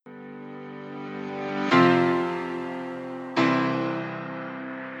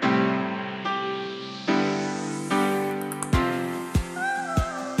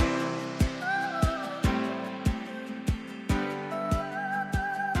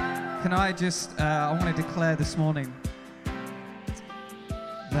Can I just, I want to declare this morning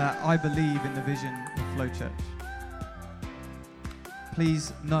that I believe in the vision of Flow Church.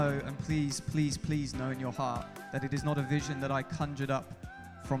 Please know, and please know in your heart that it is not a vision that I conjured up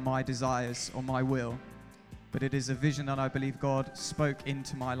from my desires or my will, but it is a vision that I believe God spoke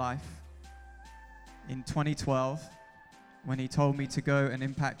into my life in 2012 when He told me to go and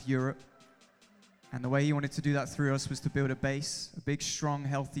impact Europe. And the way He wanted to do that through us was to build a base, a big, strong,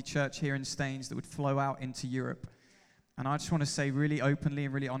 healthy church here in Staines that would flow out into Europe. And I just want to say really openly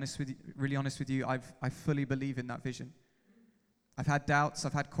and really honest with you, I fully believe in that vision. I've had doubts,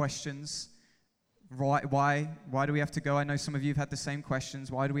 I've had questions. Why do we have to go? I know some of you have had the same questions.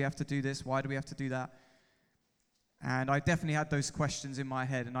 Why do we have to do this? Why do we have to do that? And I definitely had those questions in my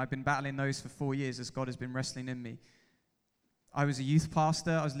head, and I've been battling those for 4 years as God has been wrestling in me. I was a youth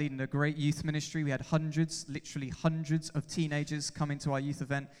pastor. I was leading a great youth ministry. We had literally hundreds of teenagers come into our youth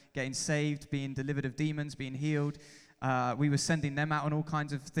event, getting saved, being delivered of demons, being healed. We were sending them out on all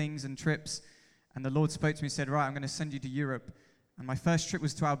kinds of things and trips. And the Lord spoke to me and said, right, I'm going to send you to Europe. And my first trip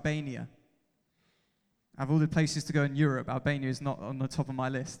was to Albania. Out of all the places to go in Europe, Albania is not on the top of my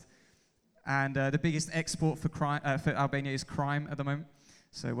list. And the biggest export for Albania is crime at the moment.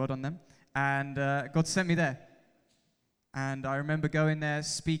 So well done them. And God sent me there. And I remember going there,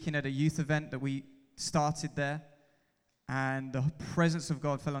 speaking at a youth event that we started there. And the presence of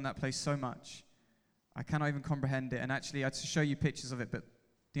God fell on that place so much. I cannot even comprehend it. And actually, I had to show you pictures of it, but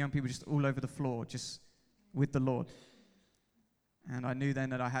the young people just all over the floor, just with the Lord. And I knew then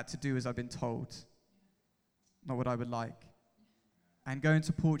that I had to do as I've been told, not what I would like. And going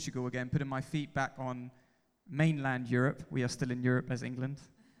to Portugal again, putting my feet back on mainland Europe. We are still in Europe as England.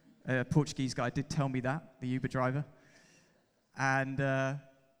 A Portuguese guy did tell me that, the Uber driver. And I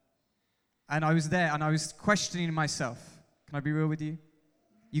was there, and I was questioning myself. Can I be real with you?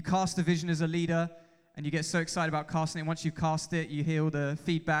 You cast a vision as a leader, and you get so excited about casting it. Once you've cast it, you hear all the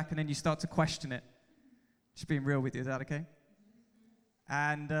feedback, and then you start to question it. Just being real with you, is that okay?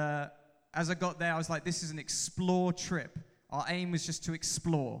 And as I got there, I was like, this is an explore trip. Our aim was just to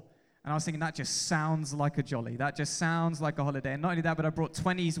explore. And I was thinking, that just sounds like a jolly. That just sounds like a holiday. And not only that, but I brought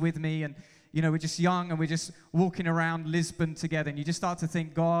 20s with me, and you know, we're just young and we're just walking around Lisbon together. And you just start to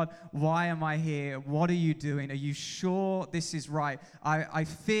think, God, why am I here? What are you doing? Are you sure this is right? I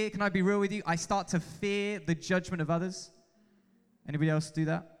fear, can I be real with you? I start to fear the judgment of others. Anybody else do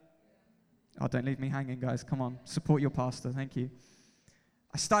that? Oh, don't leave me hanging, guys. Come on, support your pastor. Thank you.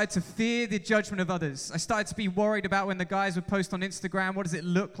 I started to fear the judgment of others. I started to be worried about when the guys would post on Instagram, what does it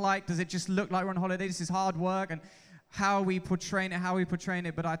look like? Does it just look like we're on holiday? This is hard work. And how are we portraying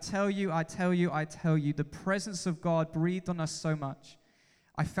it? But I tell you, the presence of God breathed on us so much.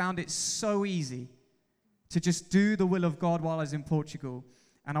 I found it so easy to just do the will of God while I was in Portugal.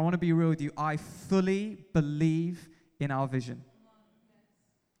 And I want to be real with you. I fully believe in our vision.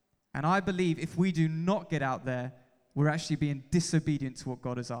 And I believe if we do not get out there, we're actually being disobedient to what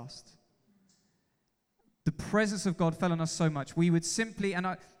God has asked. The presence of God fell on us so much. We would simply,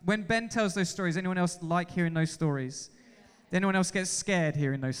 when Ben tells those stories, anyone else like hearing those stories? Anyone else get scared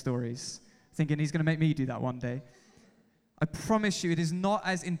hearing those stories? Thinking he's going to make me do that one day? I promise you, it is not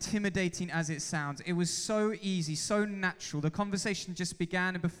as intimidating as it sounds. It was so easy, so natural. The conversation just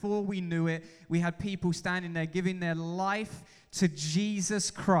began, and before we knew it, we had people standing there giving their life to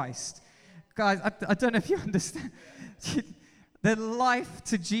Jesus Christ. Guys, I don't know if you understand. Their life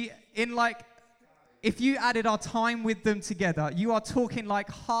to if you added our time with them together, you are talking like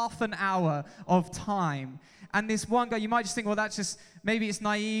half an hour of time. And this one guy, you might just think, well, that's just, maybe it's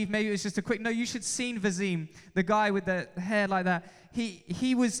naive, maybe it was just a quick, no, you should have seen Vazim, the guy with the hair like that.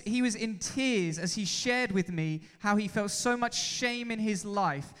 He was in tears as he shared with me how he felt so much shame in his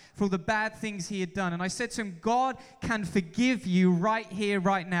life for all the bad things he had done. And I said to him, God can forgive you right here,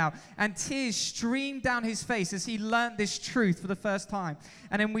 right now. And tears streamed down his face as he learned this truth for the first time.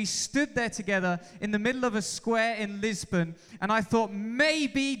 And then we stood there together in the middle of a square in Lisbon. And I thought,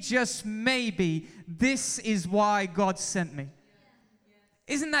 maybe, just maybe, this is why God sent me.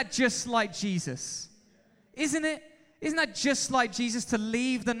 Isn't that just like Jesus? Isn't it? Isn't that just like Jesus to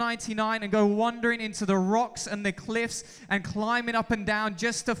leave the 99 and go wandering into the rocks and the cliffs and climbing up and down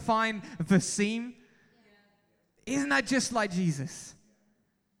just to find Vazim? Isn't that just like Jesus?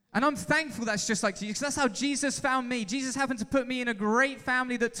 And I'm thankful that's just like Jesus, because that's how Jesus found me. Jesus happened to put me in a great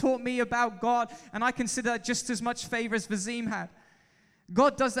family that taught me about God, and I consider that just as much favor as Vazim had.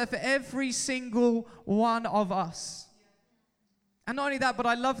 God does that for every single one of us. And not only that, but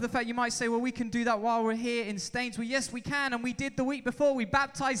I love the fact you might say, well, we can do that while we're here in Staines. Well, yes, we can, and we did the week before. We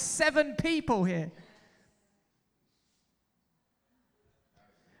baptized 7 people here.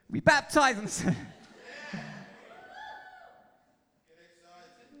 We baptize them.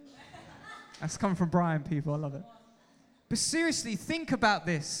 That's coming from Brian, people. I love it. But seriously, think about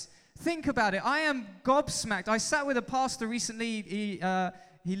this. Think about it. I am gobsmacked. I sat with a pastor recently.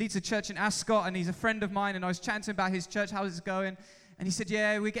 He leads a church in Ascot, and he's a friend of mine, and I was chatting to him about his church, how is it going? And he said,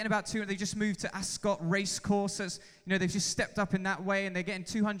 yeah, we're getting about 200. They just moved to Ascot Racecourse. So they've just stepped up in that way, and they're getting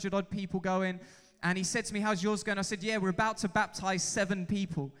 200 odd people going. And he said to me, how's yours going? I said, yeah, we're about to baptize 7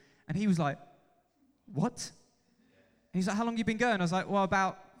 people. And he was like, what? And he's like, how long have you been going? I was like, well,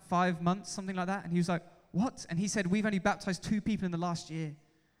 about 5 months, something like that. And he was like, what? And he said, we've only baptized 2 people in the last year.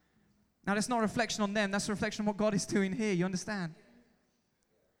 Now, that's not a reflection on them. That's a reflection on what God is doing here. You understand?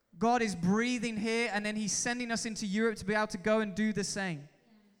 God is breathing here, and then he's sending us into Europe to be able to go and do the same.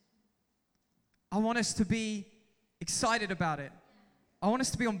 I want us to be excited about it. I want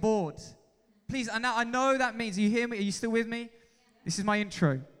us to be on board. Please, I know that means, you hear me? Are you still with me? This is my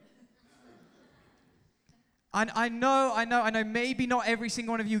intro. I know, maybe not every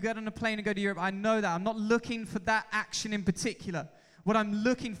single one of you get on a plane and go to Europe. I know that. I'm not looking for that action in particular. What I'm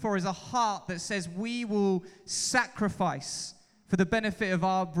looking for is a heart that says we will sacrifice for the benefit of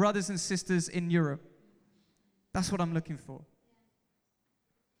our brothers and sisters in Europe. That's what I'm looking for.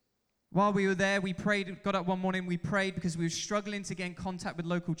 While we were there, we prayed, got up one morning, we prayed because we were struggling to get in contact with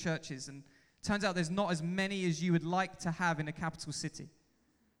local churches. And it turns out there's not as many as you would like to have in a capital city.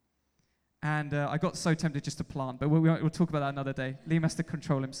 And I got so tempted just to plant, but we'll talk about that another day. Liam has to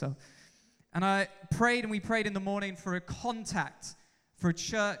control himself. And I prayed, and we prayed in the morning for a contact for a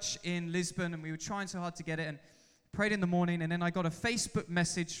church in Lisbon, and we were trying so hard to get it, and prayed in the morning, and then I got a Facebook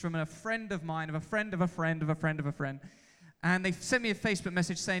message from a friend of mine, of a friend of a friend of a friend of a friend, and they sent me a Facebook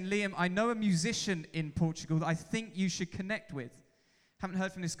message saying, Liam, I know a musician in Portugal that I think you should connect with. Haven't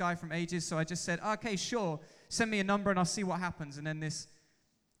heard from this guy from ages, so I just said, okay, sure, send me a number and I'll see what happens. And then this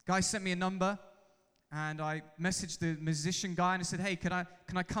guy sent me a number, and I messaged the musician guy, and I said, hey, can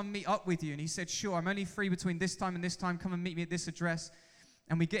I come meet up with you? And he said, sure, I'm only free between this time and this time, come and meet me at this address.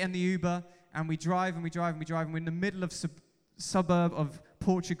 And we get in the Uber, and we drive, and we drive, and we drive, and we're in the middle of suburb of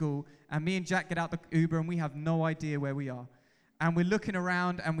Portugal, and me and Jack get out the Uber, and we have no idea where we are. And we're looking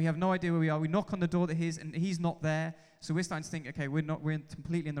around, and we have no idea where we are. We knock on the door that and he's not there, so we're starting to think, okay, we're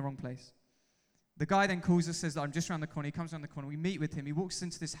completely in the wrong place. The guy then calls us, says that I'm just around the corner. He comes around the corner. We meet with him. He walks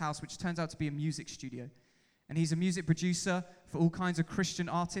into this house, which turns out to be a music studio. And he's a music producer for all kinds of Christian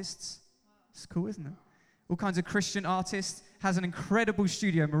artists. It's cool, isn't it? All kinds of Christian artists. Has an incredible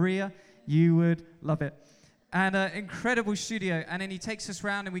studio. Maria, you would love it. And an incredible studio. And then he takes us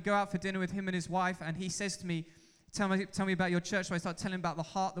around, and we go out for dinner with him and his wife. And he says to me, tell me about your church. So I start telling him about the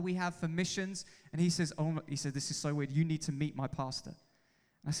heart that we have for missions. And he says, this is so weird. You need to meet my pastor.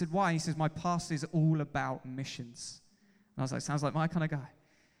 And I said, why? He says, my pastor is all about missions. And I was like, sounds like my kind of guy.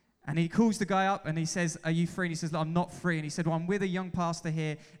 And he calls the guy up, and he says, are you free? And he says, I'm not free. And he said, well, I'm with a young pastor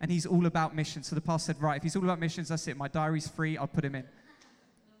here, and he's all about missions. So the pastor said, right, if he's all about missions, that's it. My diary's free. I'll put him in.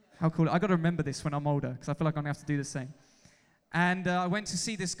 How cool. I got to remember this when I'm older, because I feel like I'm going to have to do the same. And I went to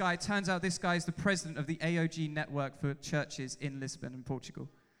see this guy. It turns out this guy is the president of the AOG network for churches in Lisbon in Portugal.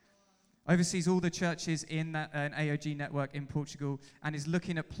 Oversees all the churches in that AOG network in Portugal, and is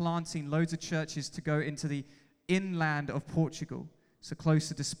looking at planting loads of churches to go into the inland of Portugal, so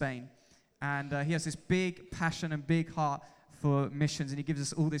closer to Spain. And he has this big passion and big heart for missions, and he gives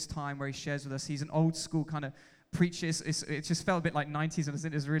us all this time where he shares with us. He's an old school kind of preacher. It just felt a bit like 90s, and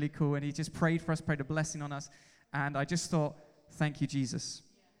it was really cool. And he just prayed for us, prayed a blessing on us. And I just thought, thank you, Jesus.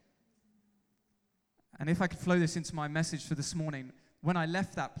 And if I could flow this into my message for this morning, when I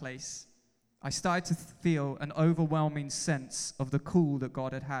left that place, I started to feel an overwhelming sense of the call that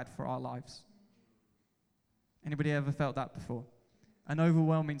God had for our lives. Anybody ever felt that before? An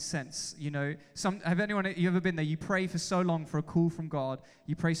overwhelming sense, you know. You ever been there? You pray for so long for a call from God.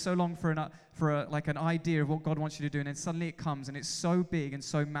 You pray so long for an idea of what God wants you to do, and then suddenly it comes, and it's so big and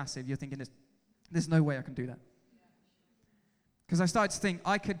so massive. You're thinking, there's no way I can do that. Because I started to think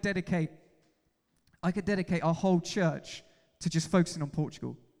I could dedicate our whole church to just focusing on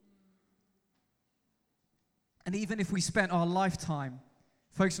Portugal. And even if we spent our lifetime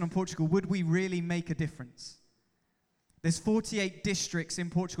focusing on Portugal, would we really make a difference? There's 48 districts in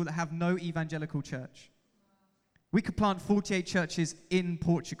Portugal that have no evangelical church. We could plant 48 churches in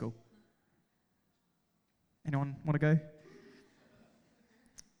Portugal. Anyone want to go?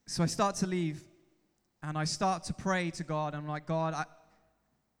 So I start to leave, and I start to pray to God. I'm like, God,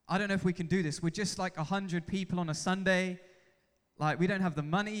 I don't know if we can do this. We're just like 100 people on a Sunday. Like, we don't have the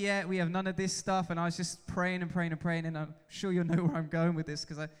money yet. We have none of this stuff. And I was just praying and praying and praying. And I'm sure you'll know where I'm going with this,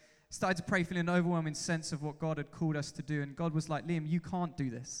 because Started to pray, feeling an overwhelming sense of what God had called us to do. And God was like, Liam, you can't do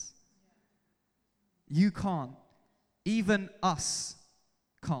this. You can't. Even us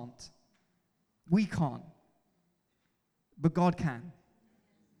can't. We can't. But God can.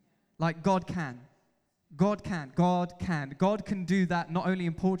 Like God can. God can. God can. God can do that not only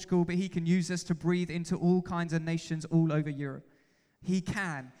in Portugal, but he can use us to breathe into all kinds of nations all over Europe. He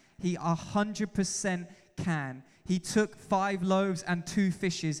can. He 100% can. He took 5 loaves and 2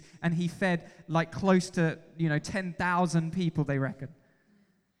 fishes and he fed like close to, 10,000 people, they reckon.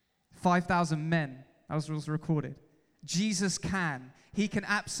 5,000 men. That was recorded. Jesus can. He can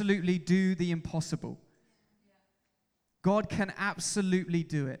absolutely do the impossible. God can absolutely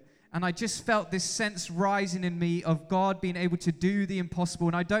do it. And I just felt this sense rising in me of God being able to do the impossible.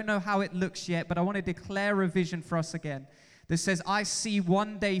 And I don't know how it looks yet, but I want to declare a vision for us again that says, I see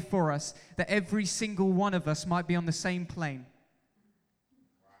one day for us that every single one of us might be on the same plane.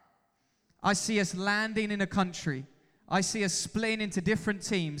 I see us landing in a country. I see us splitting into different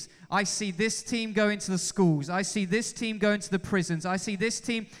teams. I see this team go into the schools. I see this team go into the prisons. I see this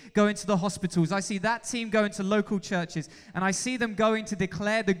team go into the hospitals. I see that team go into local churches. And I see them going to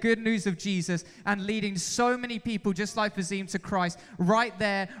declare the good news of Jesus and leading so many people, just like Fazim, to Christ right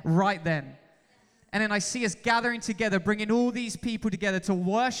there, right then. And then I see us gathering together, bringing all these people together to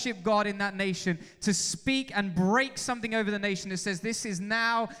worship God in that nation, to speak and break something over the nation that says this is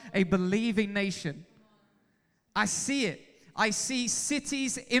now a believing nation. I see it. I see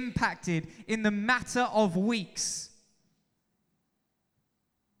cities impacted in the matter of weeks.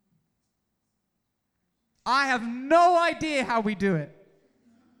 I have no idea how we do it.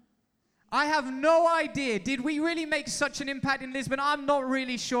 I have no idea. Did we really make such an impact in Lisbon? I'm not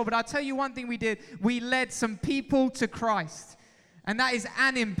really sure, but I'll tell you one thing we did. We led some people to Christ, and that is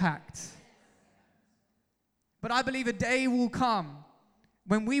an impact. But I believe a day will come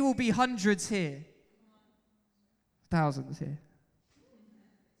when we will be hundreds here, thousands here,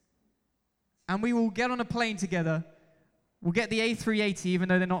 and we will get on a plane together. We'll get the A380, even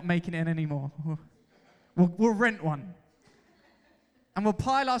though they're not making it anymore. We'll rent one. And we'll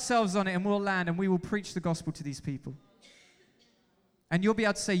pile ourselves on it and we'll land and we will preach the gospel to these people. And you'll be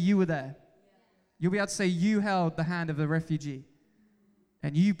able to say you were there. You'll be able to say you held the hand of the refugee.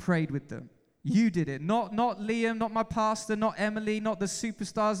 And you prayed with them. You did it. Not Liam, not my pastor, not Emily, not the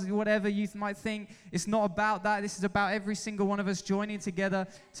superstars, whatever you might think. It's not about that. This is about every single one of us joining together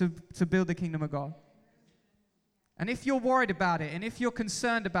to build the kingdom of God. And if you're worried about it, and if you're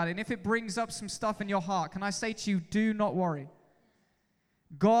concerned about it, and if it brings up some stuff in your heart, can I say to you, do not worry.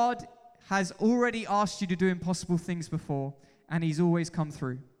 God has already asked you to do impossible things before, and he's always come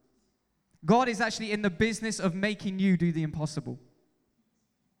through. God is actually in the business of making you do the impossible.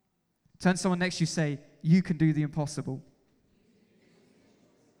 Turn to someone next to you, say, you can do the impossible.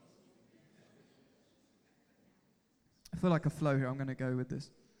 I feel like a flow here. I'm going to go with this.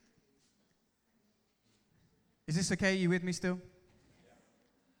 Is this okay? Are you with me still?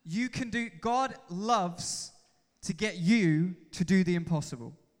 You can do, God loves to get you to do the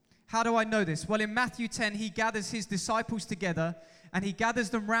impossible. How do I know this? Well, in Matthew 10, he gathers his disciples together and he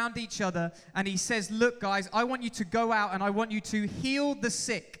gathers them round each other and he says, look, guys, I want you to go out and I want you to heal the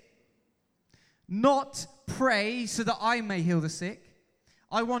sick. Not pray so that I may heal the sick.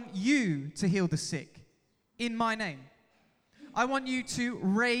 I want you to heal the sick in my name. I want you to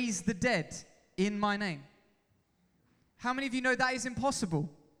raise the dead in my name. How many of you know that is impossible?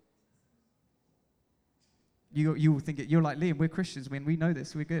 You will think it. You're like, Liam, we're Christians. We know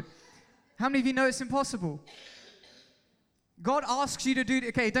this. We're good. How many of you know it's impossible? God asks you to do,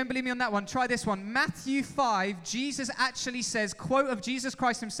 okay, don't believe me on that one. Try this one. Matthew 5, Jesus actually says, quote of Jesus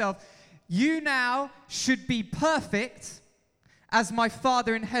Christ himself, you now should be perfect as my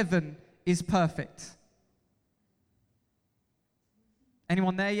Father in heaven is perfect.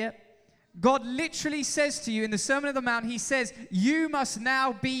 Anyone there yet? God literally says to you in the Sermon on the Mount, he says, you must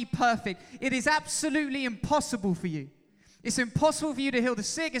now be perfect. It is absolutely impossible for you. It's impossible for you to heal the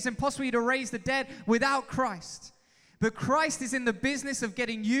sick. It's impossible for you to raise the dead without Christ. But Christ is in the business of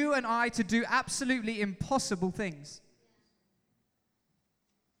getting you and I to do absolutely impossible things.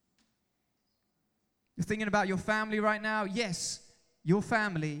 You're thinking about your family right now? Yes, your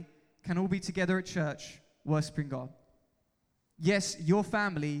family can all be together at church worshiping God. Yes, your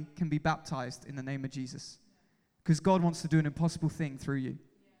family can be baptized in the name of Jesus because God wants to do an impossible thing through you.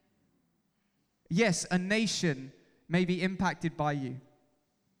 Yes, a nation may be impacted by you.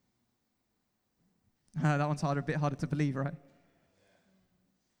 That one's a bit harder to believe, right?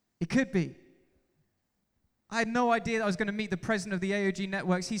 It could be. I had no idea that I was going to meet the president of the AOG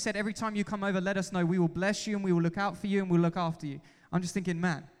Networks. He said, every time you come over, let us know. We will bless you and we will look out for you and we'll look after you. I'm just thinking,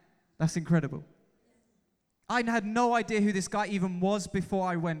 man, That's incredible. I had no idea who this guy even was before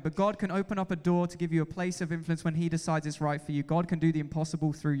I went, but God can open up a door to give you a place of influence when he decides it's right for you. God can do the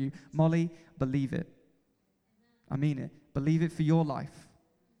impossible through you. Molly, believe it. I mean it. Believe it for your life.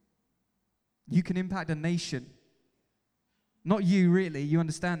 You can impact a nation. Not you, really. You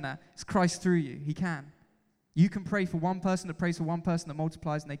understand that. It's Christ through you. He can. You can pray for one person that prays for one person that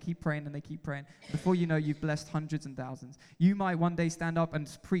multiplies, and they keep praying and they keep praying. Before you know, you've blessed hundreds and thousands. You might one day stand up and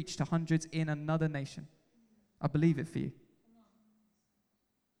preach to hundreds in another nation. I believe it for you.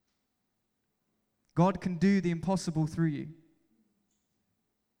 God can do the impossible through you.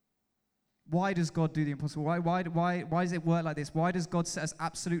 Why does God do the impossible? Why does it work like this? Why does God set us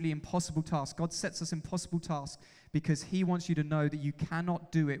absolutely impossible tasks? God sets us impossible tasks because he wants you to know that you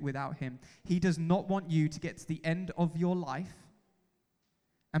cannot do it without him. He does not want you to get to the end of your life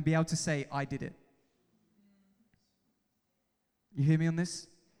and be able to say, I did it. You hear me on this?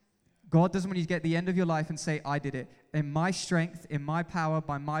 God doesn't want you to get to the end of your life and say, I did it. In my strength, in my power,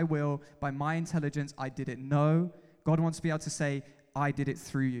 by my will, by my intelligence, I did it. No, God wants to be able to say, I did it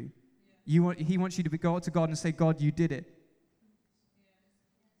through you. He wants you to go to God and say, God, you did it.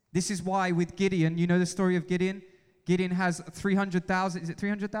 This is why with Gideon, you know the story of Gideon? Gideon has 300,000. Is it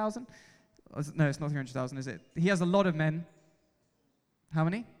 300,000? No, it's not 300,000, is it? He has a lot of men. How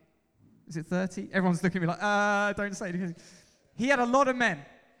many? Is it 30? Everyone's looking at me like, don't say it. He had a lot of men.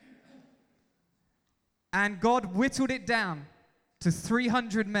 And God whittled it down to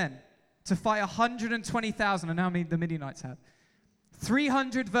 300 men to fight 120,000. And how many the Midianites had?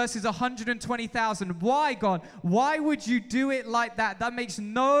 300 versus 120,000. Why, God? Why would you do it like that? That makes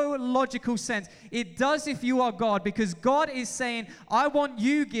no logical sense. It does if you are God, because God is saying, I want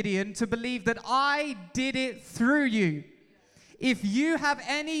you, Gideon, to believe that I did it through you. If you have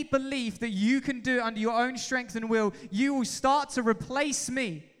any belief that you can do it under your own strength and will, you will start to replace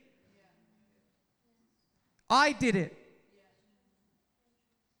me. I did it.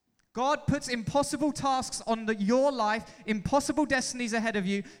 God puts impossible tasks on your life, impossible destinies ahead of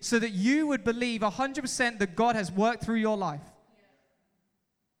you, so that you would believe 100% that God has worked through your life.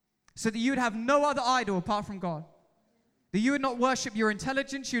 So that you would have no other idol apart from God. That you would not worship your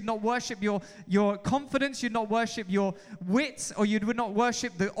intelligence, you would not worship your confidence, you'd not worship your wits, or you would not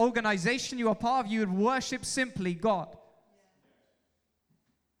worship the organization you are part of, you would worship simply God.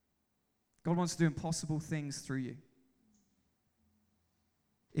 God wants to do impossible things through you.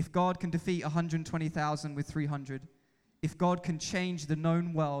 If God can defeat 120,000 with 300, if God can change the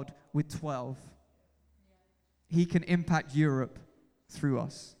known world with 12, he can impact Europe through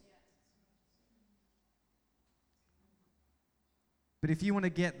us. But if you want to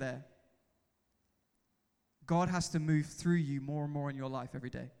get there, God has to move through you more and more in your life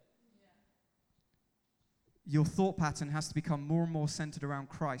every day. Your thought pattern has to become more and more centered around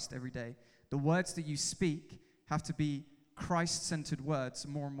Christ every day. The words that you speak have to be Christ-centered words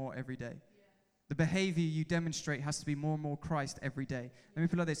more and more every day. The behavior you demonstrate has to be more and more Christ every day. Let me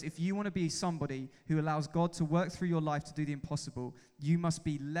put it like this. If you want to be somebody who allows God to work through your life to do the impossible, you must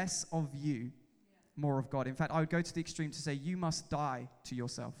be less of you, more of God. In fact, I would go to the extreme to say you must die to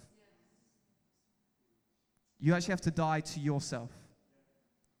yourself. You actually have to die to yourself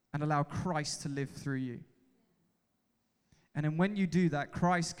and allow Christ to live through you. And then when you do that,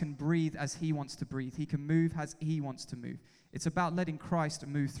 Christ can breathe as he wants to breathe. He can move as he wants to move. It's about letting Christ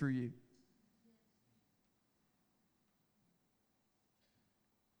move through you.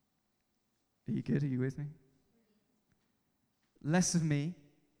 Are you good? Are you with me? Less of me,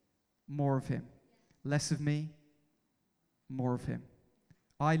 more of him. Less of me, more of him.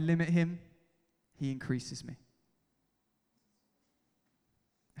 I limit him, he increases me.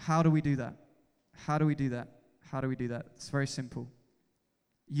 How do we do that? How do we do that? How do we do that? It's very simple.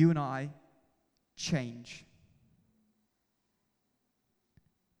 You and I change.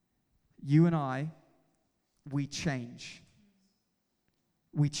 You and I, we change.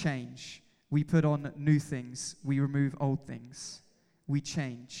 We change. We put on new things. We remove old things. We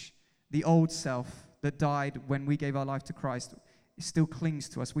change. The old self that died when we gave our life to Christ still clings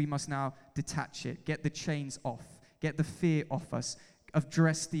to us. We must now detach it, get the chains off, get the fear off us,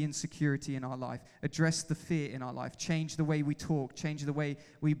 address the insecurity in our life, address the fear in our life, change the way we talk, change the way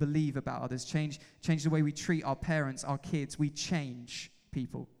we believe about others, change the way we treat our parents, our kids. We change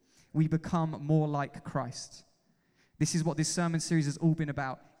people. We become more like Christ. This is what this sermon series has all been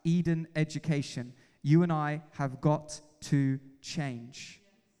about. Eden education. You and I have got to change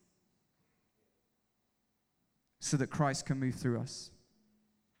so that Christ can move through us.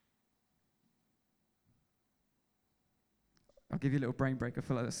 I'll give you a little brain break. I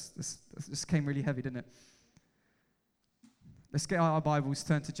feel like this came really heavy, didn't it? Let's get out our Bibles,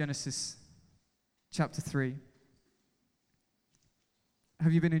 turn to Genesis chapter 3.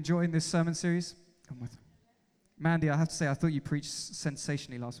 Have you been enjoying this sermon series? Mandy, I have to say, I thought you preached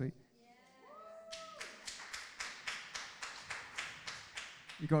sensationally last week.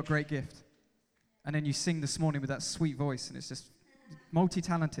 You got a great gift. And then you sing this morning with that sweet voice, and it's just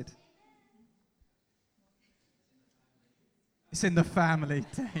multi-talented. It's in the family,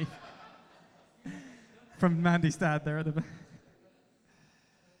 Dave. From Mandy's dad there at the back.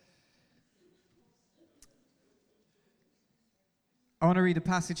 I want to read a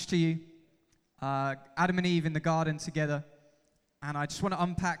passage to you. Adam and Eve in the garden together. And I just want to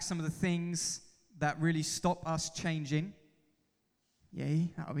unpack some of the things that really stop us changing. Yay,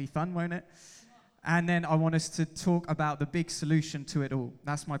 that'll be fun, won't it? And then I want us to talk about the big solution to it all.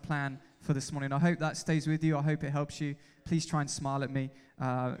 That's my plan for this morning. I hope that stays with you. I hope it helps you. Please try and smile at me.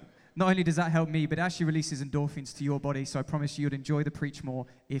 Not only does that help me, but it actually releases endorphins to your body. So I promise you'd enjoy the preach more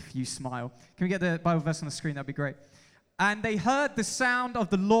if you smile. Can we get the Bible verse on the screen? That'd be great. And they heard the sound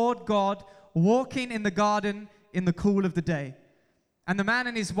of the Lord God walking in the garden in the cool of the day. And the man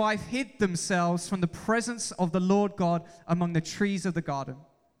and his wife hid themselves from the presence of the Lord God among the trees of the garden.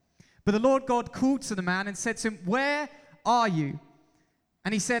 But the Lord God called to the man and said to him, "Where are you?"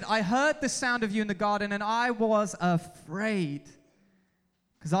 And he said, "I heard the sound of you in the garden, and I was afraid,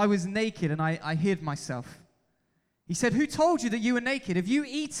 because I was naked and I hid myself." He said, "Who told you that you were naked? Have you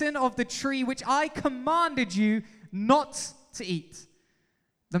eaten of the tree which I commanded you not to eat?"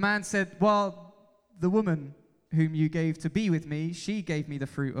 The man said, "Well, the woman whom you gave to be with me, she gave me the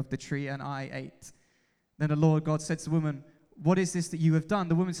fruit of the tree and I ate." Then the Lord God said to the woman, "What is this that you have done?"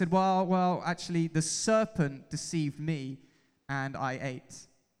 The woman said, well, actually the serpent deceived me and I ate.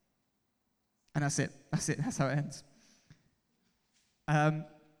 And that's it. That's how it ends.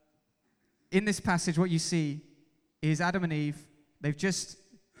 In this passage, what you see is Adam and Eve, they've just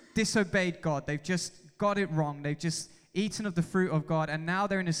disobeyed God. They've just got it wrong. They've just eaten of the fruit of God, and now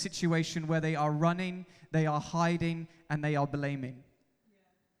they're in a situation where they are running, they are hiding, and they are blaming.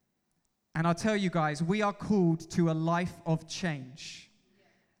 And I'll tell you guys, we are called to a life of change.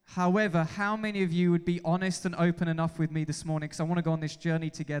 However, how many of you would be honest and open enough with me this morning, because I want to go on this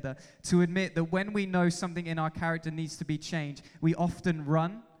journey together, to admit that when we know something in our character needs to be changed, we often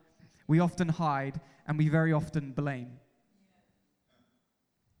run, we often hide, and we very often blame.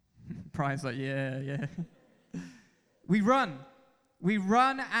 Brian's like, yeah. We run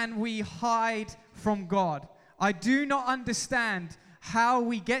and we hide from God. I do not understand how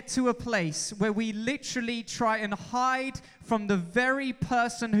we get to a place where we literally try and hide from the very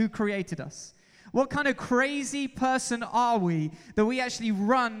person who created us. What kind of crazy person are we that we actually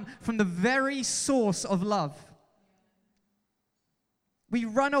run from the very source of love? We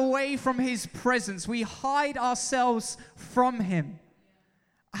run away from his presence. We hide ourselves from him.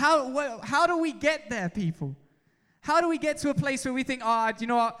 How do we get there, people? How do we get to a place where we think, you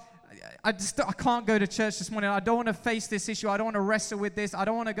know what? I can't go to church this morning. I don't want to face this issue. I don't want to wrestle with this. I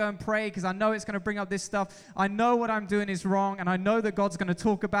don't want to go and pray because I know it's going to bring up this stuff. I know what I'm doing is wrong, and I know that God's going to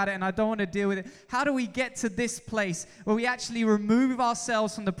talk about it, and I don't want to deal with it. How do we get to this place where we actually remove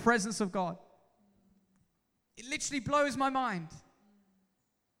ourselves from the presence of God? It literally blows my mind.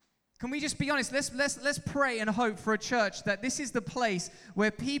 Can we just be honest? Let's pray and hope for a church that this is the place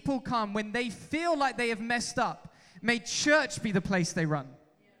where people come when they feel like they have messed up. May church be the place they run.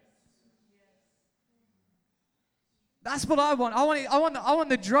 That's what I want. I want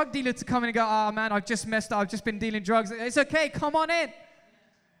the drug dealer to come in and go, "Oh man, I've just messed up. I've just been dealing drugs." It's okay. Come on in.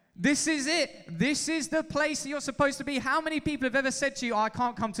 This is it. This is the place that you're supposed to be. How many people have ever said to you, "I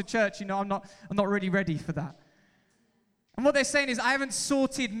can't come to church. You know, I'm not really ready for that." And what they're saying is, "I haven't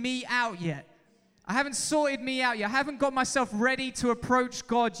sorted me out yet. I haven't sorted me out yet. I haven't got myself ready to approach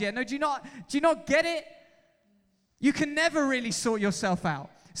God yet." No, do you not get it? You can never really sort yourself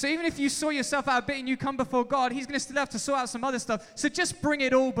out. So even if you sort yourself out a bit and you come before God, he's going to still have to sort out some other stuff. So just bring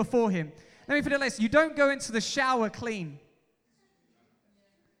it all before him. Let me put it like this. You don't go into the shower clean.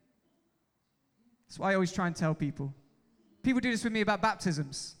 That's why I always try and tell people. People do this with me about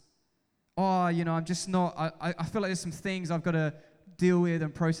baptisms. You know, I'm just not, I feel like there's some things I've got to deal with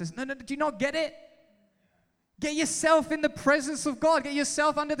and process. No, do you not get it? Get yourself in the presence of God. Get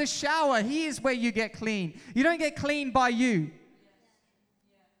yourself under the shower. He is where you get clean. You don't get clean by you.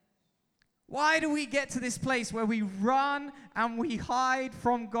 Why do we get to this place where we run and we hide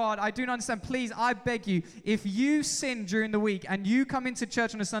from God? I do not understand. Please, I beg you, if you sin during the week and you come into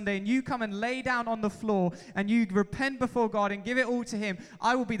church on a Sunday and you come and lay down on the floor and you repent before God and give it all to him,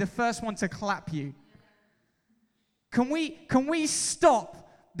 I will be the first one to clap you. Can we stop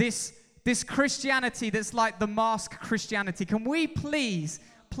this this Christianity that's like the mask Christianity. Can we please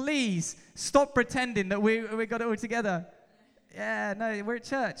stop pretending that we got it all together? Yeah, no, we're at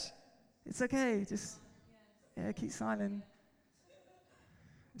church. It's okay. Just, keep silent.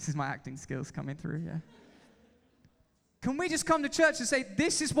 This is my acting skills coming through, yeah. Can we just come to church and say,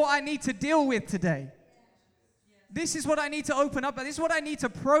 this is what I need to deal with today? This is what I need to open up. This is what I need to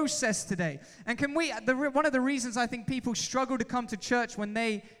process today. And can we, one of the reasons I think people struggle to come to church when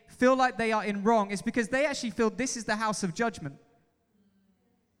they feel like they are in wrong is because they actually feel this is the house of judgment.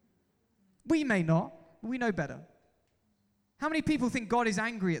 We may not, but we know better. How many people think God is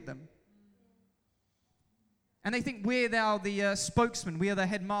angry at them? And they think we're now the spokesman, we are the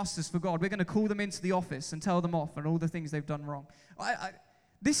headmasters for God. We're going to call them into the office and tell them off and all the things they've done wrong.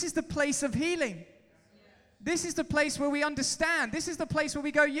 This is the place of healing. This is the place where we understand. This is the place where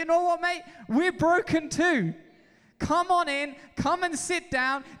we go, you know what, mate? We're broken too. Come on in, come and sit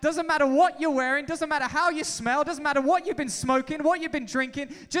down. Doesn't matter what you're wearing, doesn't matter how you smell, doesn't matter what you've been smoking, what you've been drinking.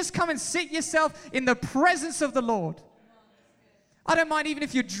 Just come and sit yourself in the presence of the Lord. I don't mind even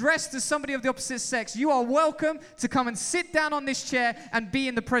if you're dressed as somebody of the opposite sex. You are welcome to come and sit down on this chair and be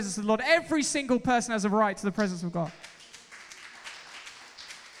in the presence of the Lord. Every single person has a right to the presence of God.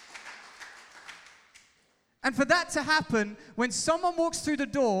 And for that to happen, when someone walks through the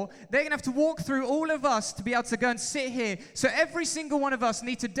door, they're going to have to walk through all of us to be able to go and sit here. So every single one of us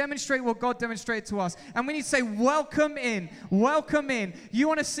need to demonstrate what God demonstrated to us. And we need to say, welcome in, welcome in. You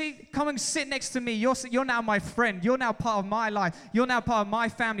want to come and sit next to me. You're now my friend. You're now part of my life. You're now part of my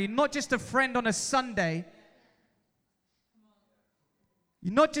family. Not just a friend on a Sunday.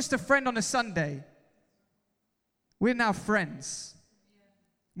 You're not just a friend on a Sunday. We're now friends.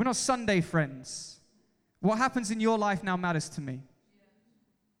 We're not Sunday friends. What happens in your life now matters to me.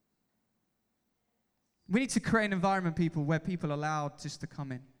 We need to create an environment, people, where people are allowed just to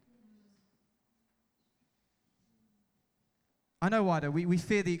come in. I know why, though. We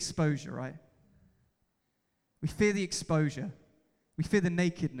fear the exposure, right? We fear the exposure. We fear the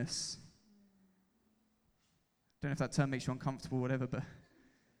nakedness. Don't know if that term makes you uncomfortable or whatever, but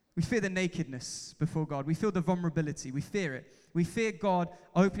we fear the nakedness before God. We feel the vulnerability. We fear it. We fear God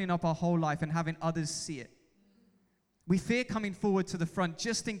opening up our whole life and having others see it. We fear coming forward to the front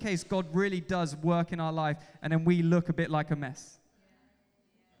just in case God really does work in our life and then we look a bit like a mess.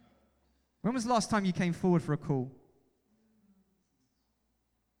 When was the last time you came forward for a call?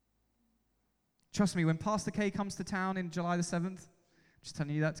 Trust me, when Pastor K comes to town in July the 7th, just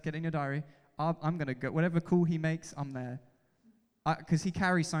telling you that to get in your diary, I'm going to go. Whatever call he makes, I'm there. Because he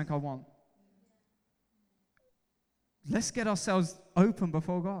carries something I want. Let's get ourselves open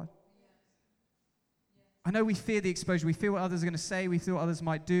before God. I know we fear the exposure. We fear what others are going to say. We fear what others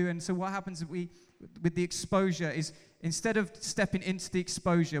might do. And so what happens with the exposure is instead of stepping into the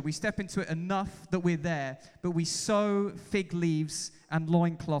exposure, we step into it enough that we're there, but we sew fig leaves and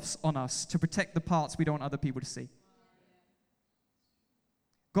loincloths on us to protect the parts we don't want other people to see.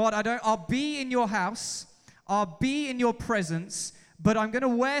 God, I'll be in your house. I'll be in your presence, but I'm going to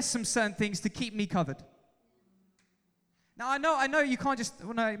wear some certain things to keep me covered. Now, I know you can't just,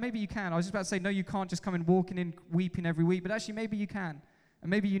 well, no, maybe you can. I was just about to say, no, you can't just come in walking in weeping every week, but actually maybe you can, and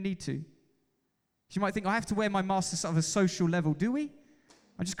maybe you need to. You might think, I have to wear my mask to sort of a social level. Do we?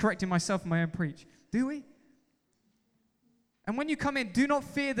 I'm just correcting myself in my own preach. Do we? And when you come in, do not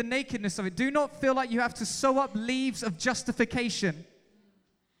fear the nakedness of it. Do not feel like you have to sew up leaves of justification.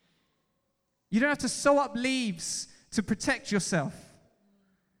 You don't have to sew up leaves to protect yourself.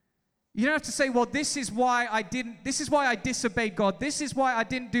 You don't have to say, well, this is why I disobeyed God. This is why I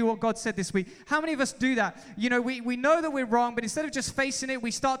didn't do what God said this week. How many of us do that? You know, we know that we're wrong, but instead of just facing it,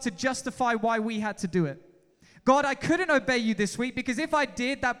 we start to justify why we had to do it. God, I couldn't obey you this week because if I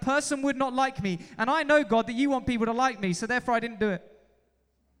did, that person would not like me. And I know, God, that you want people to like me, so therefore I didn't do it.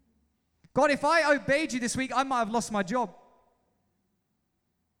 God, if I obeyed you this week, I might have lost my job.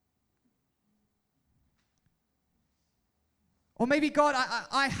 Or maybe, God,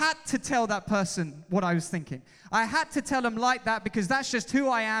 I had to tell that person what I was thinking. I had to tell them like that because that's just who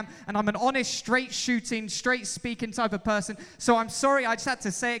I am, and I'm an honest, straight shooting, straight speaking type of person. So I'm sorry, I just had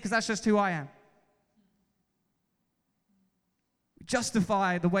to say it because that's just who I am.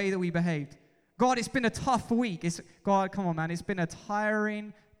 Justify the way that we behaved. God, it's been a tough week. God, come on, man. It's been a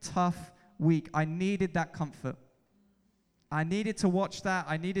tiring, tough week. I needed that comfort. I needed to watch that.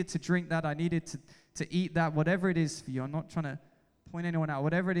 I needed to drink that. I needed to eat that. Whatever it is for you. I'm not trying to point anyone out.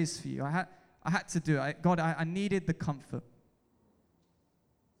 Whatever it is for you. I had to do it. God, I needed the comfort.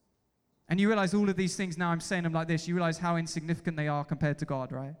 And you realize all of these things now, I'm saying them like this. You realize how insignificant they are compared to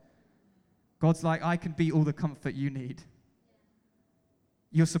God, right? God's like, I can be all the comfort you need.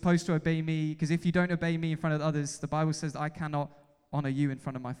 You're supposed to obey me, because if you don't obey me in front of others, the Bible says that I cannot honor you in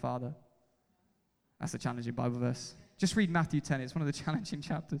front of my Father. That's a challenging Bible verse. Just read Matthew 10. It's one of the challenging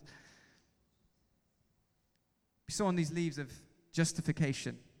chapters. We saw on these leaves of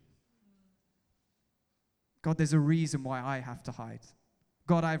justification. God, there's a reason why I have to hide.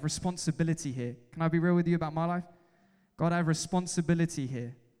 God, I have responsibility here. Can I be real with you about my life? God, I have responsibility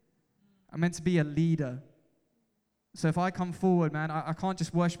here. I'm meant to be a leader. So if I come forward, man, I can't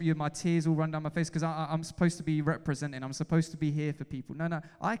just worship you with my tears all run down my face, because I'm supposed to be representing. I'm supposed to be here for people. No.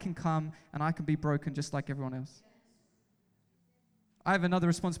 I can come and I can be broken just like everyone else. I have another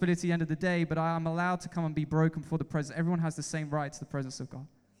responsibility at the end of the day, but I am allowed to come and be broken for the presence. Everyone has the same right to the presence of God.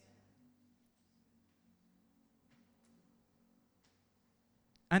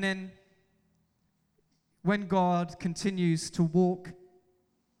 And then when God continues to walk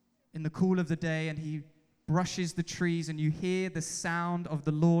in the cool of the day and he brushes the trees and you hear the sound of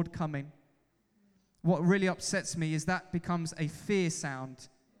the Lord coming, what really upsets me is that becomes a fear sound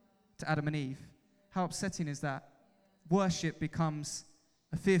to Adam and Eve. How upsetting is that? Worship becomes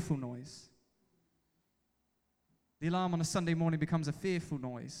a fearful noise. The alarm on a Sunday morning becomes a fearful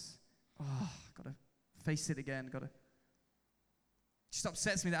noise. Oh, got to face it again. It just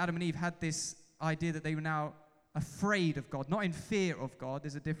upsets me that Adam and Eve had this idea that they were now afraid of God. Not in fear of God,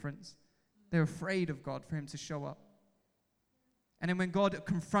 there's a difference. They're afraid of God for him to show up. And then when God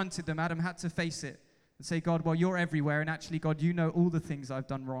confronted them, Adam had to face it and say, God, well, you're everywhere. And actually, God, you know all the things I've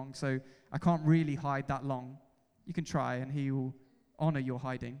done wrong. So I can't really hide that long. You can try, and he will honor your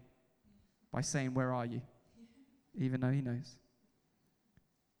hiding by saying, where are you? Even though he knows.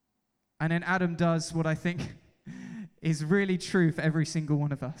 And then Adam does what I think is really true for every single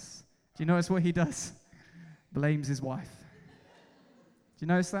one of us. Do you notice what he does? Blames his wife. Do you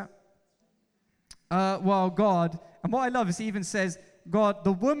notice that? Well, God, and what I love is he even says, God,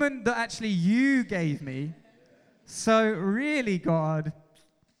 the woman that actually you gave me, so really, God,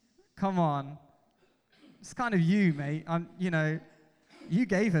 come on. It's kind of you, mate. You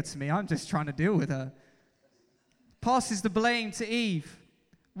gave her to me. I'm just trying to deal with her. Passes the blame to Eve.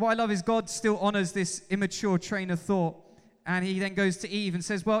 What I love is God still honors this immature train of thought. And he then goes to Eve and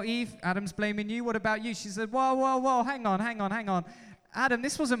says, well, Eve, Adam's blaming you. What about you? She said, whoa, hang on. Adam,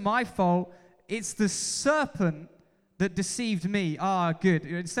 this wasn't my fault. It's the serpent that deceived me. Good.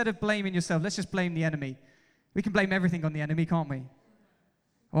 Instead of blaming yourself, let's just blame the enemy. We can blame everything on the enemy, can't we?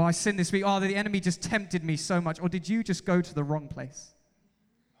 Oh, I sinned this week. Oh, the enemy just tempted me so much. Or did you just go to the wrong place?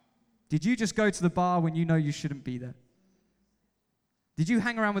 Did you just go to the bar when you know you shouldn't be there? Did you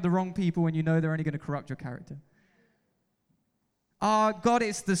hang around with the wrong people when you know they're only going to corrupt your character? God,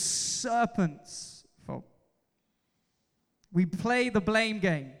 it's the serpent's fault. We play the blame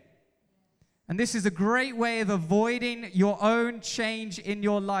game. And this is a great way of avoiding your own change in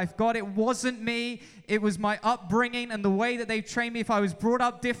your life. God, it wasn't me. It was my upbringing and the way that they've trained me. If I was brought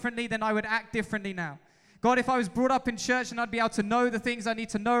up differently, then I would act differently now. God, if I was brought up in church and I'd be able to know the things I need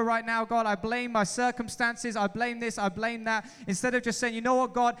to know right now, God, I blame my circumstances. I blame this. I blame that. Instead of just saying, you know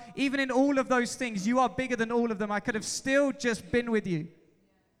what, God, even in all of those things, you are bigger than all of them. I could have still just been with you.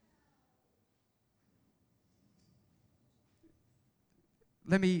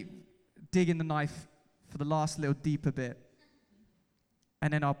 Let me dig in the knife for the last little deeper bit,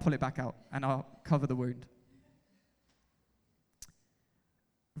 and then I'll pull it back out and I'll cover the wound.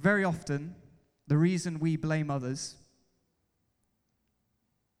 Very often, the reason we blame others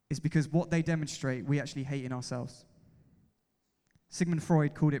is because what they demonstrate, we actually hate in ourselves. Sigmund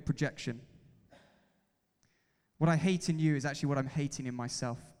Freud called it projection. What I hate in you is actually what I'm hating in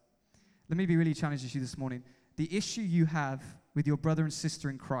myself. Let me be really challenging to you this morning. The issue you have with your brother and sister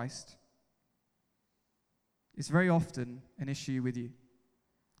in Christ is very often an issue with you.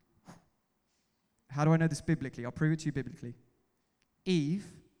 How do I know this biblically? I'll prove it to you biblically. Eve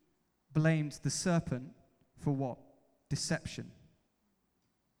blamed the serpent for what? Deception.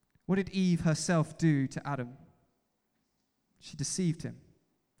 What did Eve herself do to Adam? She deceived him.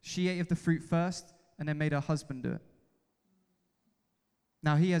 She ate of the fruit first and then made her husband do it.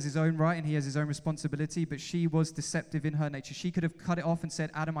 Now, he has his own right and he has his own responsibility, but she was deceptive in her nature. She could have cut it off and said,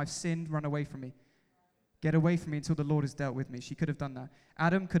 Adam, I've sinned, run away from me. Get away from me until the Lord has dealt with me. She could have done that.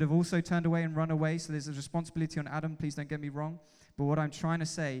 Adam could have also turned away and run away, so there's a responsibility on Adam. Please don't get me wrong. But what I'm trying to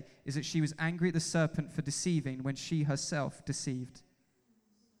say is that she was angry at the serpent for deceiving when she herself deceived.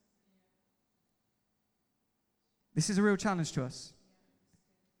 This is a real challenge to us.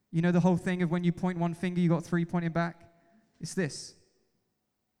 You know the whole thing of when you point one finger, you got three pointing back? It's this.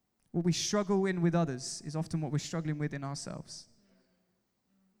 What we struggle in with others is often what we're struggling with in ourselves.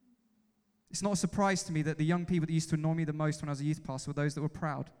 It's not a surprise to me that the young people that used to annoy me the most when I was a youth pastor were those that were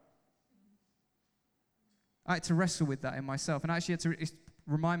proud. I had to wrestle with that in myself, and I actually had to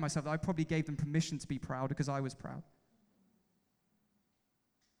remind myself that I probably gave them permission to be proud because I was proud.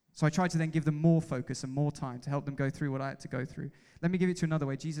 So I tried to then give them more focus and more time to help them go through what I had to go through. Let me give it to you another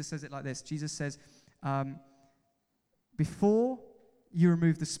way. Jesus says it like this. Jesus says, before you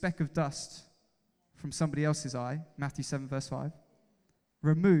remove the speck of dust from somebody else's eye, Matthew 7, verse 5,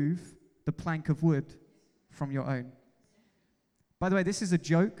 remove the plank of wood from your own. By the way, this is a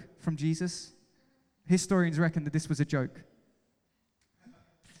joke from Jesus. Historians reckon that this was a joke.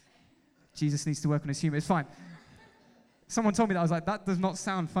 Jesus needs to work on his humor. It's fine. Someone told me that. I was like, that does not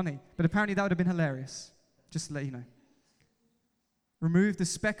sound funny. But apparently that would have been hilarious. Just to let you know. Remove the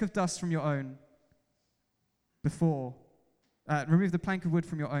speck of dust from your own remove the plank of wood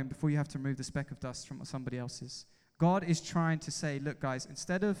from your own before you have to remove the speck of dust from somebody else's. God is trying to say, look, guys,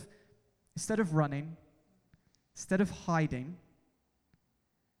 instead of running, instead of hiding,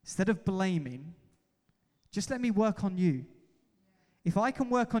 instead of blaming, just let me work on you. If I can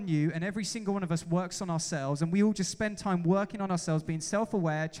work on you, and every single one of us works on ourselves, and we all just spend time working on ourselves, being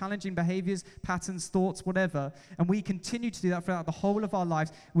self-aware, challenging behaviors, patterns, thoughts, whatever, and we continue to do that throughout the whole of our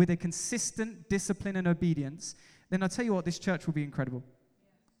lives with a consistent discipline and obedience, then I'll tell you what, this church will be incredible.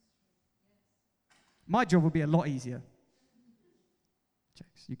 My job will be a lot easier.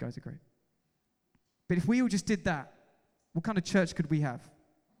 Jokes, you guys are great. But if we all just did that, what kind of church could we have?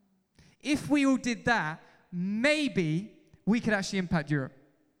 If we all did that, maybe we could actually impact Europe.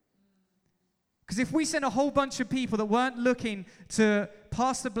 Because if we sent a whole bunch of people that weren't looking to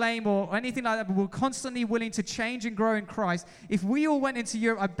pass the blame or anything like that, but were constantly willing to change and grow in Christ, if we all went into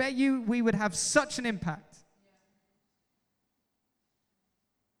Europe, I bet you we would have such an impact.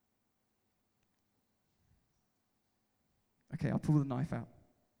 Okay, I'll pull the knife out.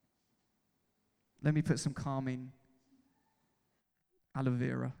 Let me put some calming aloe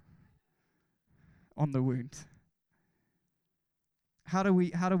vera on the wound. How do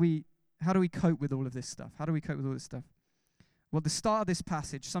we cope with all of this stuff? How do we cope with all this stuff? Well, at the start of this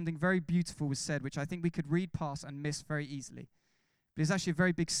passage, something very beautiful was said, which I think we could read past and miss very easily. But it's actually a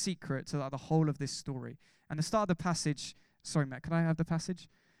very big secret to the whole of this story. And the start of the passage, sorry, Matt, can I have the passage?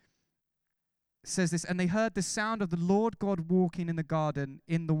 It says this, and they heard the sound of the Lord God walking in the garden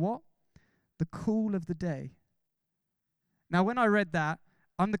in the what? The cool of the day. Now, when I read that,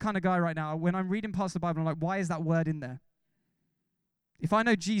 I'm the kind of guy right now, when I'm reading past the Bible, I'm like, why is that word in there? If I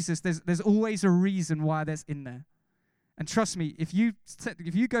know Jesus, there's always a reason why that's in there. And trust me, if you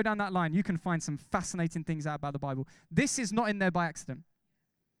go down that line, you can find some fascinating things out about the Bible. This is not in there by accident.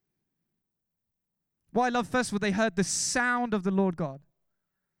 What I love, first of all, they heard the sound of the Lord God.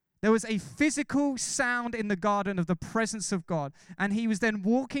 There was a physical sound in the garden of the presence of God. And he was then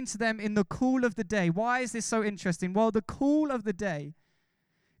walking to them in the cool of the day. Why is this so interesting? Well, the cool of the day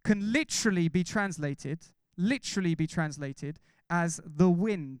can literally be translated as the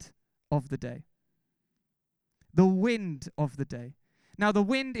wind of the day. The wind of the day. Now, the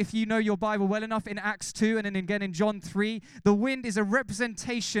wind, if you know your Bible well enough, in Acts 2 and then again in John 3, the wind is a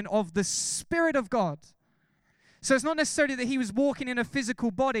representation of the Spirit of God. So it's not necessarily that he was walking in a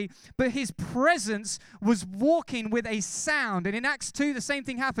physical body, but his presence was walking with a sound. And in Acts 2, the same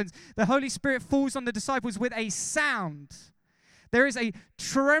thing happens. The Holy Spirit falls on the disciples with a sound. There is a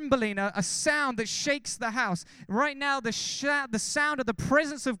trembling, a sound that shakes the house. Right now, the sound of the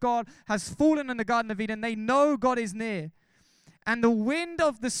presence of God has fallen in the Garden of Eden. They know God is near. And the wind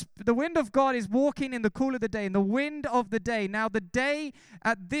of God is walking in the cool of the day. And the wind of the day. Now, the day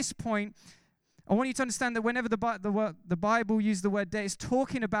at this point, I want you to understand that whenever the Bible uses the word day, it's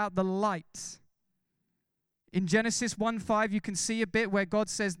talking about the light. In Genesis 1:5, you can see a bit where God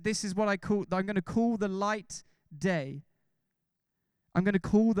says, this is what I'm going to call the light day. I'm going to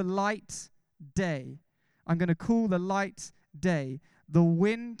call the light day. I'm going to call the light day. The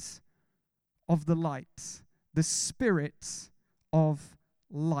wind of the light. The Spirit of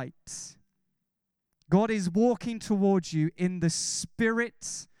light. God is walking towards you in the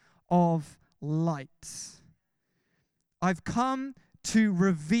Spirit of light. I've come to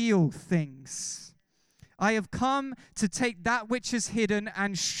reveal things. I have come to take that which is hidden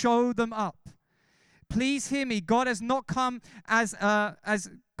and show them up. Please hear me. God has not come God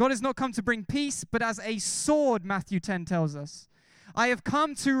has not come to bring peace, but as a sword, Matthew 10 tells us. I have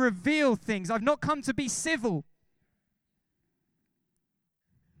come to reveal things. I've not come to be civil.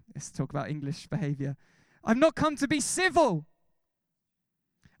 Let's talk about English behavior. I've not come to be civil.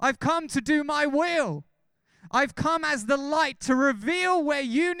 I've come to do my will. I've come as the light to reveal where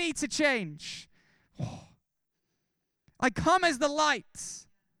you need to change. I come as the light.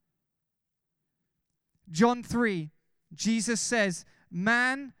 John 3, Jesus says,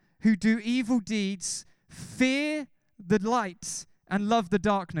 man who do evil deeds fear the light and love the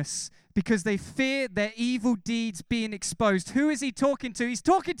darkness because they fear their evil deeds being exposed. Who is he talking to? He's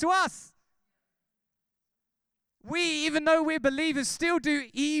talking to us. We, even though we're believers, still do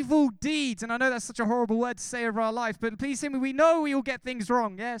evil deeds. And I know that's such a horrible word to say over our life, but please hear me, we know we will get things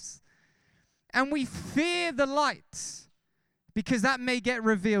wrong, yes? And we fear the light because that may get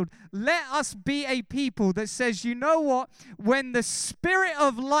revealed. Let us be a people that says, you know what? When the Spirit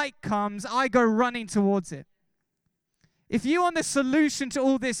of light comes, I go running towards it. If you want the solution to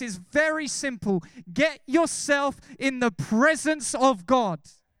all this, is very simple. Get yourself in the presence of God.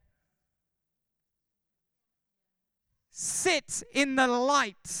 Sit in the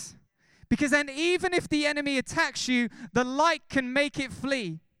light. Because then even if the enemy attacks you, the light can make it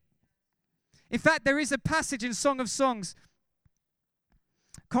flee. In fact, there is a passage in Song of Songs,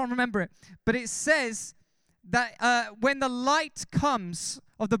 can't remember it, but it says that when the light comes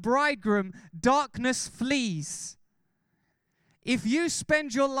of the bridegroom, darkness flees. If you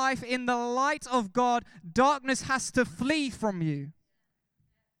spend your life in the light of God, darkness has to flee from you.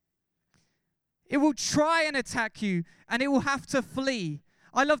 It will try and attack you, and it will have to flee.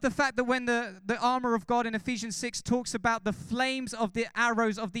 I love the fact that when the armor of God in Ephesians 6 talks about the flames of the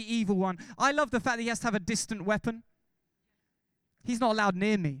arrows of the evil one, I love the fact that he has to have a distant weapon. He's not allowed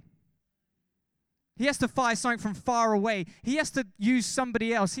near me. He has to fire something from far away. He has to use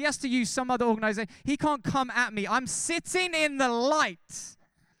somebody else. He has to use some other organization. He can't come at me. I'm sitting in the light.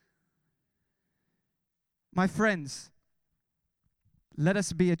 My friends, let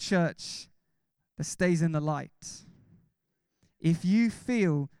us be a church that stays in the light. If you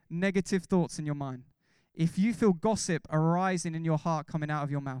feel negative thoughts in your mind, if you feel gossip arising in your heart coming out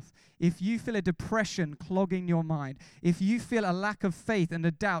of your mouth, if you feel a depression clogging your mind, if you feel a lack of faith and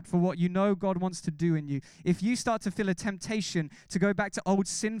a doubt for what you know God wants to do in you, if you start to feel a temptation to go back to old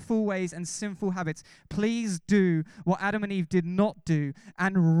sinful ways and sinful habits, please do what Adam and Eve did not do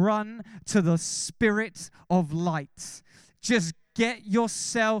and run to the Spirit of light. Just get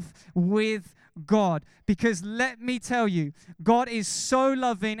yourself with God, because let me tell you, God is so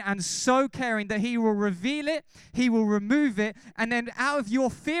loving and so caring that he will reveal it, he will remove it, and then out of your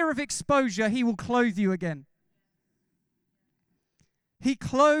fear of exposure, he will clothe you again. He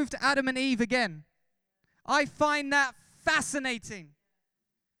clothed Adam and Eve again. I find that fascinating.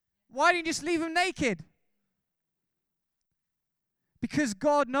 Why didn't you just leave them naked? Because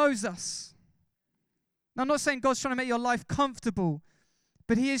God knows us. Now, I'm not saying God's trying to make your life comfortable,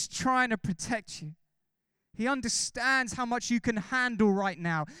 but he is trying to protect you. He understands how much you can handle right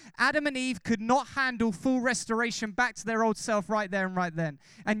now. Adam and Eve could not handle full restoration back to their old self right there and right then.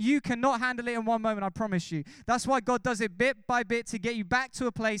 And you cannot handle it in one moment, I promise you. That's why God does it bit by bit to get you back to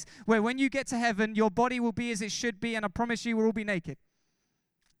a place where when you get to heaven, your body will be as it should be, and I promise you we'll all be naked.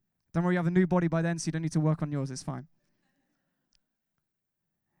 Don't worry, you have a new body by then, so you don't need to work on yours. It's fine.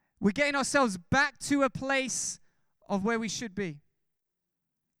 We're getting ourselves back to a place of where we should be.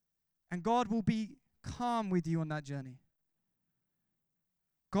 And God will be calm with you on that journey.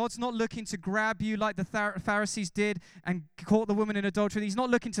 God's not looking to grab you like the Pharisees did and caught the woman in adultery. He's not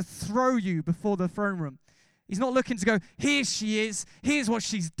looking to throw you before the throne room. He's not looking to go, here she is, here's what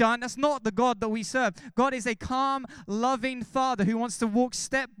she's done. That's not the God that we serve. God is a calm, loving Father who wants to walk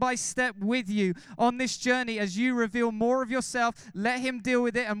step by step with you on this journey as you reveal more of yourself. Let him deal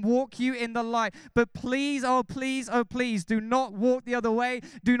with it and walk you in the light. But please, oh please, oh please, do not walk the other way.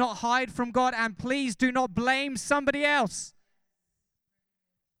 Do not hide from God, and please do not blame somebody else.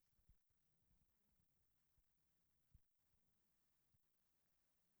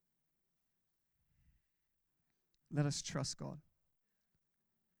 Let us trust God.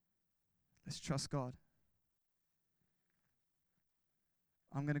 Let's trust God.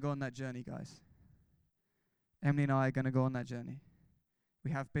 I'm going to go on that journey, guys. Emily and I are going to go on that journey.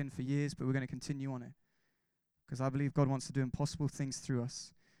 We have been for years, but we're going to continue on it. Because I believe God wants to do impossible things through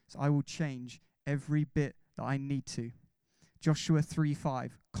us. So I will change every bit that I need to. Joshua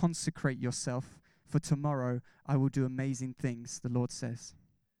 3:5, consecrate yourself, for tomorrow I will do amazing things, the Lord says.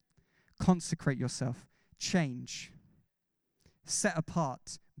 Consecrate yourself. Change. Set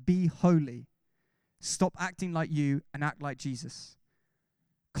apart. Be holy. Stop acting like you and act like Jesus.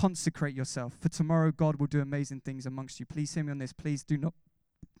 Consecrate yourself. For tomorrow, God will do amazing things amongst you. Please hear me on this. Please do not.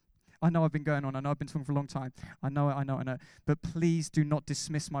 I know I've been going on. I know I've been talking for a long time. I know. But please do not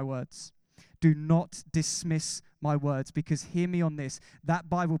dismiss my words. Do not dismiss my words, because hear me on this. That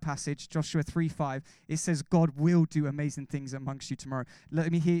Bible passage, Joshua 3:5, it says God will do amazing things amongst you tomorrow.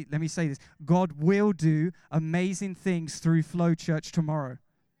 Let me say this. God will do amazing things through Flow Church tomorrow.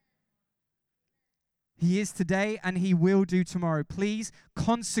 He is today and he will do tomorrow. Please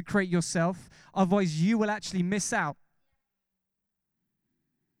consecrate yourself, otherwise you will actually miss out.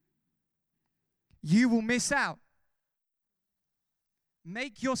 You will miss out.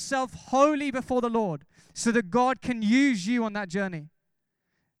 Make yourself holy before the Lord so that God can use you on that journey.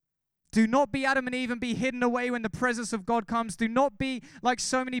 Do not be Adam and Eve and be hidden away when the presence of God comes. Do not be like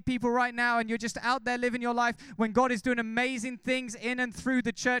so many people right now and you're just out there living your life when God is doing amazing things in and through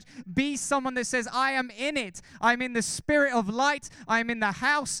the church. Be someone that says, I am in it. I'm in the spirit of light. I'm in the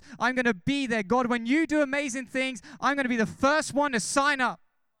house. I'm going to be there. God, when you do amazing things, I'm going to be the first one to sign up.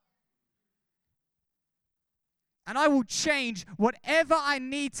 And I will change whatever I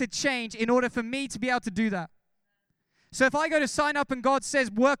need to change in order for me to be able to do that. So if I go to sign up and God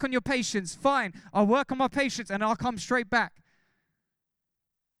says, work on your patience, fine. I'll work on my patience and I'll come straight back.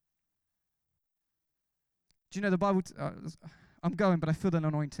 Do you know the Bible? I'm going, but I feel an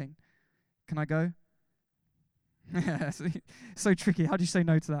anointing. Can I go? So tricky. How do you say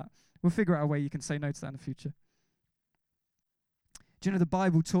no to that? We'll figure out a way you can say no to that in the future. Do you know the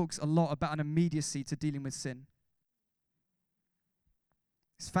Bible talks a lot about an immediacy to dealing with sin?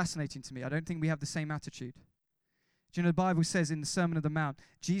 It's fascinating to me. I don't think we have the same attitude. Do you know the Bible says in the Sermon on the Mount,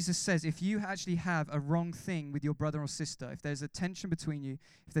 Jesus says if you actually have a wrong thing with your brother or sister, if there's a tension between you,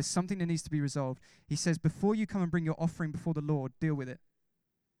 if there's something that needs to be resolved, he says before you come and bring your offering before the Lord, deal with it.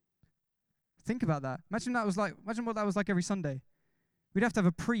 Think about that. Imagine what that was like every Sunday. We'd have to have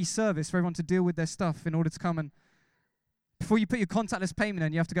a pre-service for everyone to deal with their stuff in order to come and, before you put your contactless payment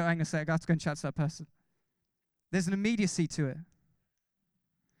in, you have to go, hang on a sec, I have to go and chat to that person. There's an immediacy to it.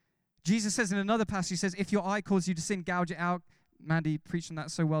 Jesus says in another passage, he says, if your eye causes you to sin, gouge it out. Mandy preached on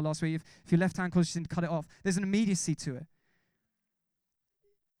that so well last week. If your left hand causes you to sin, cut it off. There's an immediacy to it.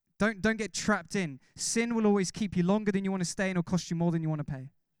 Don't get trapped in. Sin will always keep you longer than you want to stay and it'll cost you more than you want to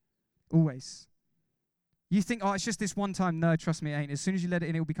pay. Always. You think, oh, it's just this one time. No, trust me, it ain't. As soon as you let it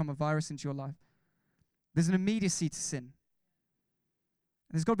in, it will become a virus into your life. There's an immediacy to sin. And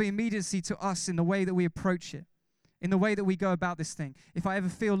there's got to be immediacy to us in the way that we approach it. In the way that we go about this thing. If I ever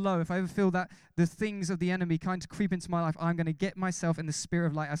feel low, if I ever feel that the things of the enemy kind of creep into my life, I'm going to get myself in the spirit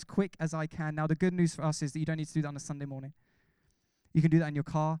of light as quick as I can. Now, the good news for us is that you don't need to do that on a Sunday morning. You can do that in your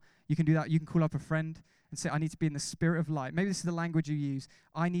car. You can do that. You can call up a friend and say, I need to be in the spirit of light. Maybe this is the language you use.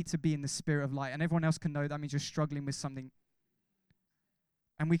 I need to be in the spirit of light. And everyone else can know that means you're struggling with something.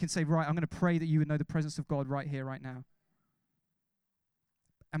 And we can say, right, I'm going to pray that you would know the presence of God right here, right now.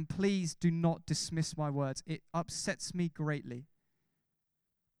 And please do not dismiss my words. It upsets me greatly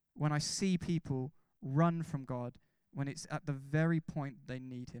when I see people run from God when it's at the very point they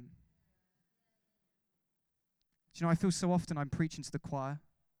need him. Do you know, I feel so often I'm preaching to the choir.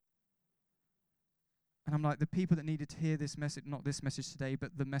 And I'm like, the people that needed to hear this message, not this message today,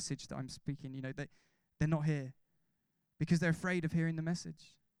 but the message that I'm speaking, you know, they're not here because they're afraid of hearing the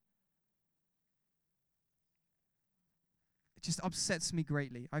message. It just upsets me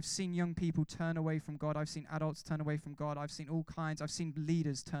greatly. I've seen young people turn away from God. I've seen adults turn away from God. I've seen all kinds. I've seen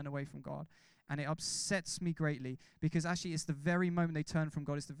leaders turn away from God. And it upsets me greatly because actually it's the very moment they turn from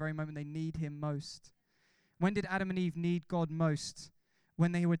God. It's the very moment they need him most. When did Adam and Eve need God most?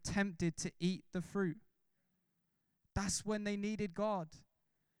 When they were tempted to eat the fruit. That's when they needed God.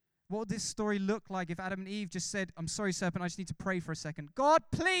 What would this story look like if Adam and Eve just said, I'm sorry, serpent, I just need to pray for a second. God,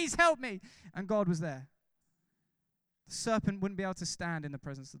 please help me. And God was there. The serpent wouldn't be able to stand in the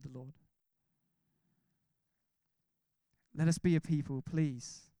presence of the Lord. Let us be a people,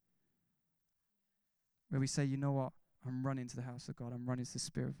 please, where we say, you know what? I'm running to the house of God. I'm running to the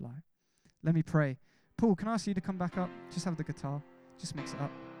spirit of light. Let me pray. Paul, can I ask you to come back up? Just have the guitar. Just mix it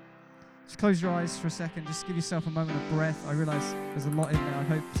up. Just close your eyes for a second. Just give yourself a moment of breath. I realize there's a lot in there. I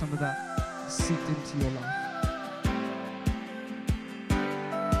hope some of that seeped into your life.